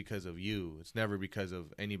things, it's because of you. It's never because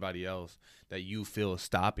of anybody else that you feel is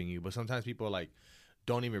stopping you. But sometimes people, like,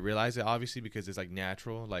 don't even realize it, obviously, because it's, like,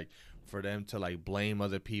 natural. Like, for them to, like, blame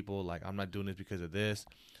other people. Like, I'm not doing this because of this.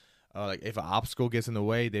 Like, if an obstacle gets in the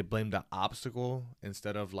way, they blame the obstacle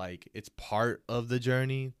instead of, like, it's part of the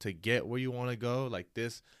journey to get where you want to go. Like,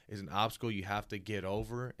 this is an obstacle you have to get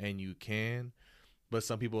over, and you can. But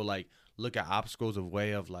some people, like, look at obstacles a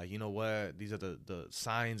way of, like, you know what? These are the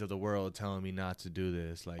signs of the world telling me not to do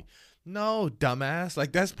this. Like, no, dumbass.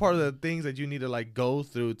 Like, that's part of the things that you need to, like, go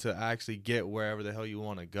through to actually get wherever the hell you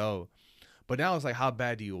want to go. But now it's like, how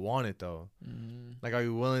bad do you want it, though? Mm-hmm. Like, are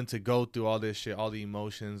you willing to go through all this shit, all the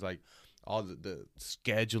emotions, like, all the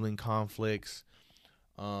scheduling conflicts,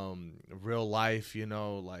 real life,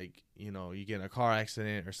 like, you get in a car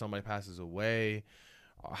accident or somebody passes away.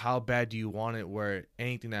 How bad do you want it where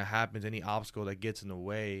anything that happens, any obstacle that gets in the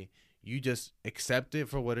way, you just accept it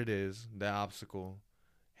for what it is, the obstacle,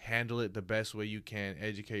 handle it the best way you can,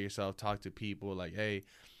 educate yourself, talk to people. Like, hey,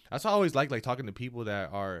 that's why I always like talking to people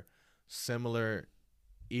that are similar,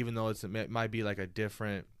 even though it might be like a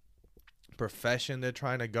different profession they're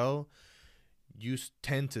trying to go. You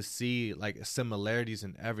tend to see like similarities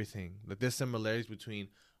in everything. Like, there's similarities between,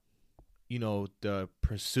 the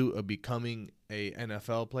pursuit of becoming a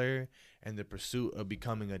NFL player and the pursuit of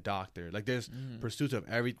becoming a doctor. Like, there's pursuits of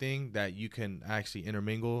everything that you can actually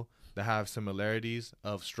intermingle that have similarities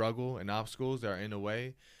of struggle and obstacles that are in a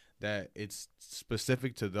way that it's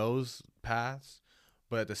specific to those paths.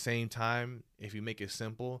 But at the same time, if you make it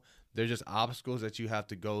simple, they're just obstacles that you have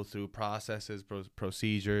to go through, processes,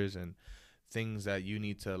 procedures, and things that you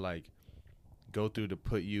need to, like, go through to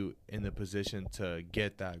put you in the position to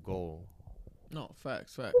get that goal. No,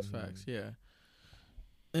 facts, yeah.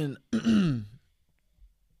 And,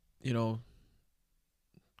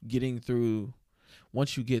 getting through,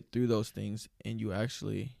 once you get through those things and you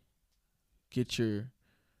actually get your,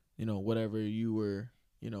 whatever you were,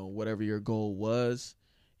 whatever your goal was,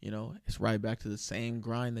 it's right back to the same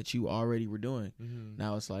grind that you already were doing. Mm-hmm.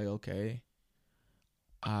 Now it's like, okay,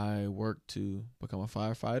 I worked to become a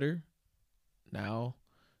firefighter. Now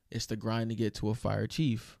it's the grind to get to a fire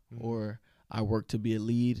chief. Mm-hmm. Or I work to be a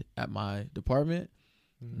lead at my department.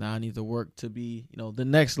 Mm-hmm. Now I need to work to be, the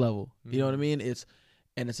next level. Mm-hmm. You know what I mean? It's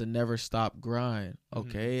a never stop grind.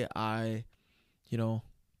 Okay, mm-hmm.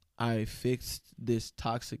 I fixed this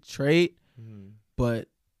toxic trait, mm-hmm. but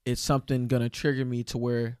it's something gonna trigger me to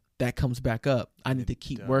where that comes back up. I need to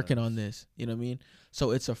keep working on this. You know what I mean?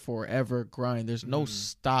 So it's a forever grind. There's no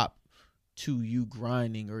stop to you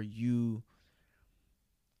grinding or you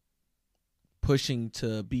pushing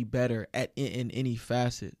to be better in any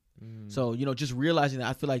facet. So, just realizing that,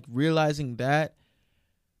 I feel like realizing that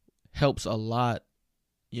helps a lot,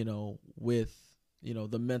 with,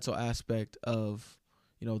 the mental aspect of,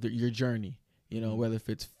 your journey, whether if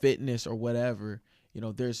it's fitness or whatever,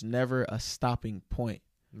 there's never a stopping point.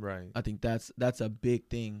 Right. I think that's a big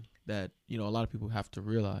thing that, a lot of people have to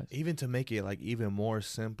realize. Even to make it like even more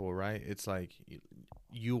simple, right? It's like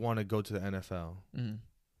you want to go to the NFL. Mm-hmm.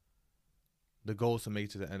 The goal is to make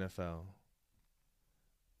it to the NFL.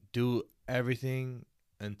 Do everything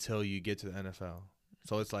until you get to the NFL.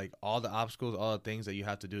 So it's like all the obstacles, all the things that you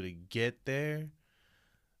have to do to get there.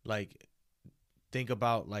 Like, think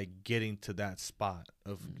about like getting to that spot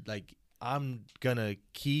of like, I'm going to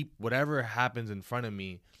keep whatever happens in front of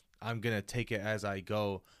me. I'm going to take it as I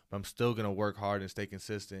go, but I'm still going to work hard and stay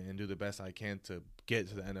consistent and do the best I can to get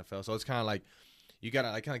to the NFL. So it's kind of like, you got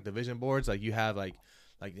to like, kind of like the vision boards. Like, you have like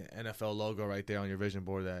the NFL logo right there on your vision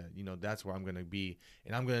board that, that's where I'm going to be.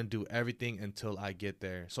 And I'm going to do everything until I get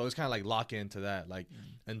there. So it's kind of like lock into that. Like,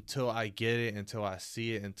 until I get it, until I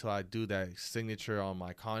see it, until I do that signature on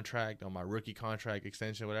my contract, on my rookie contract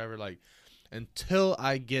extension, whatever, like, until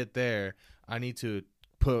I get there, I need to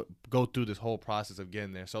go through this whole process of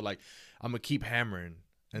getting there. So, like, I'm going to keep hammering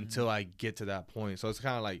until I get to that point. So it's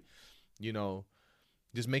kind of like,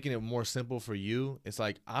 just making it more simple for you. It's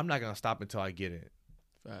like, I'm not going to stop until I get it.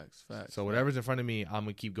 Facts. So whatever's in front of me, I'm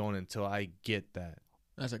gonna keep going until I get that.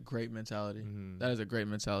 That's a great mentality. Mm-hmm. That is a great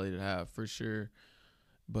mentality to have for sure.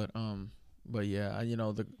 But yeah, you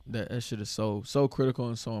know, that shit is so critical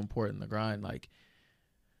and so important. The grind,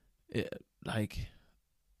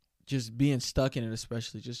 just being stuck in it,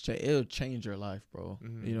 especially, it'll change your life, bro.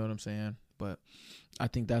 Mm-hmm. You know what I'm saying? But I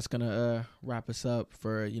think that's gonna wrap us up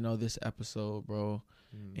for this episode, bro.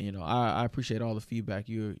 Mm-hmm. And I appreciate all the feedback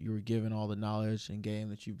you were giving, all the knowledge and game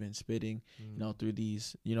that you've been spitting, through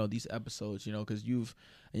these episodes, because you've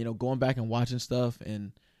going back and watching stuff,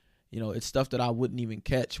 and it's stuff that I wouldn't even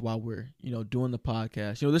catch while we're doing the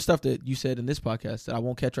podcast. There's stuff that you said in this podcast that I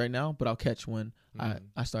won't catch right now, but I'll catch when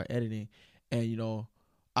I start editing. And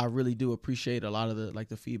I really do appreciate a lot of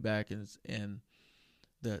the feedback and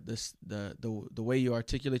the way you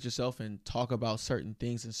articulate yourself and talk about certain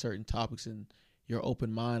things and certain topics and your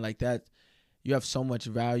open mind like that. You have so much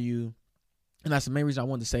value, and that's the main reason I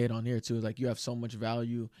wanted to say it on here too. Is you have so much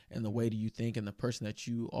value in the way that you think and the person that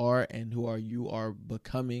you are and you are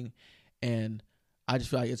becoming. And I just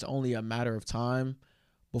feel like it's only a matter of time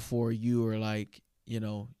before you are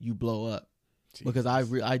you blow up. Jesus. Because I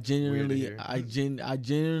genuinely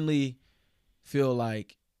feel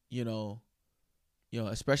like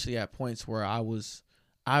especially at points where I was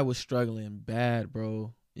struggling bad,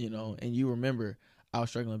 bro. And you remember I was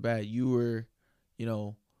struggling bad. You were,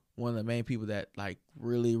 one of the main people that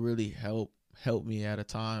really, really helped me at a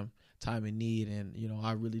time in need. And,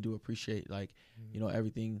 I really do appreciate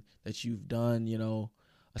everything that you've done,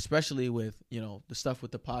 especially with, the stuff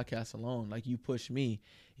with the podcast alone. You push me,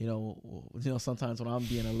 sometimes when I'm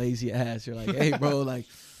being a lazy ass, you're like, hey bro,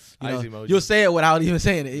 you'll say it without even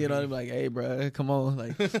saying it. I'm like, hey, bro, come on,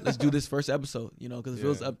 let's do this first episode. Because if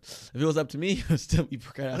it was up to me, it'd still be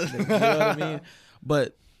procrastinating. You know what I mean?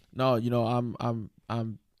 But no,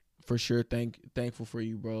 I'm for sure thankful for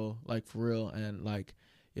you, bro. For real, and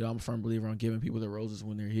I'm a firm believer on giving people the roses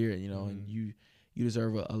when they're here. And you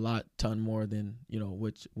deserve a lot ton more than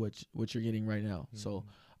what you're getting right now. So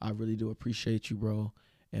I really do appreciate you, bro.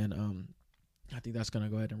 And I think that's going to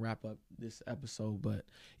go ahead and wrap up this episode. But,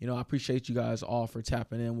 I appreciate you guys all for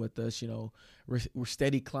tapping in with us. We're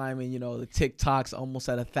steady climbing, the TikTok's almost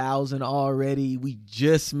at 1,000 already. We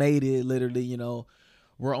just made it, literally,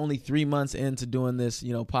 we're only 3 months into doing this,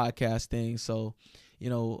 podcast thing. So,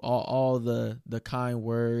 all the kind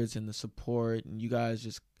words and the support, and you guys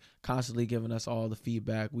just constantly giving us all the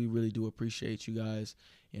feedback. We really do appreciate you guys.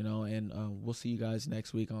 And we'll see you guys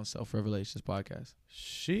next week on Self Revelations Podcast.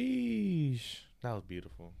 Sheesh. That was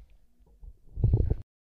beautiful.